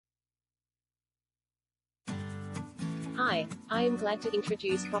Hi, I am glad to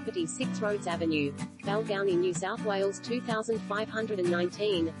introduce property 6 Rhodes Avenue, Balgownie, New South Wales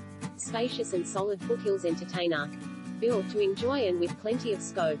 2519. Spacious and solid foothills entertainer. Built to enjoy and with plenty of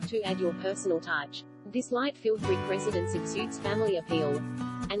scope to add your personal touch. This light-filled brick residence exudes family appeal.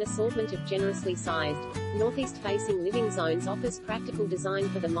 An assortment of generously sized, northeast-facing living zones offers practical design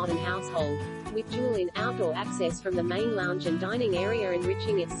for the modern household, with dual-in outdoor access from the main lounge and dining area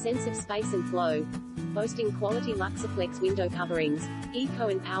enriching its sense of space and flow. Boasting quality Luxaflex window coverings, eco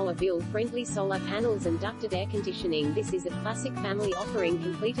and power-bill-friendly solar panels and ducted air conditioning, this is a classic family offering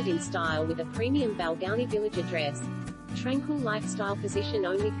completed in style with a premium Balgownie village address. Tranquil lifestyle position,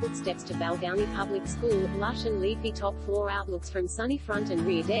 only footsteps to Balgownie Public School, lush and leafy top floor outlooks from sunny front and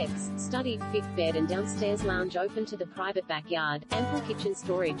rear decks, studied fifth bed and downstairs lounge open to the private backyard, ample kitchen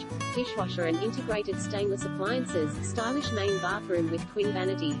storage, dishwasher and integrated stainless appliances, stylish main bathroom with twin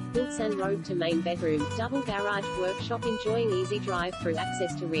vanity, built-in robe to main bedroom, double garage workshop, enjoying easy drive-through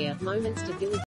access to rear, moments to village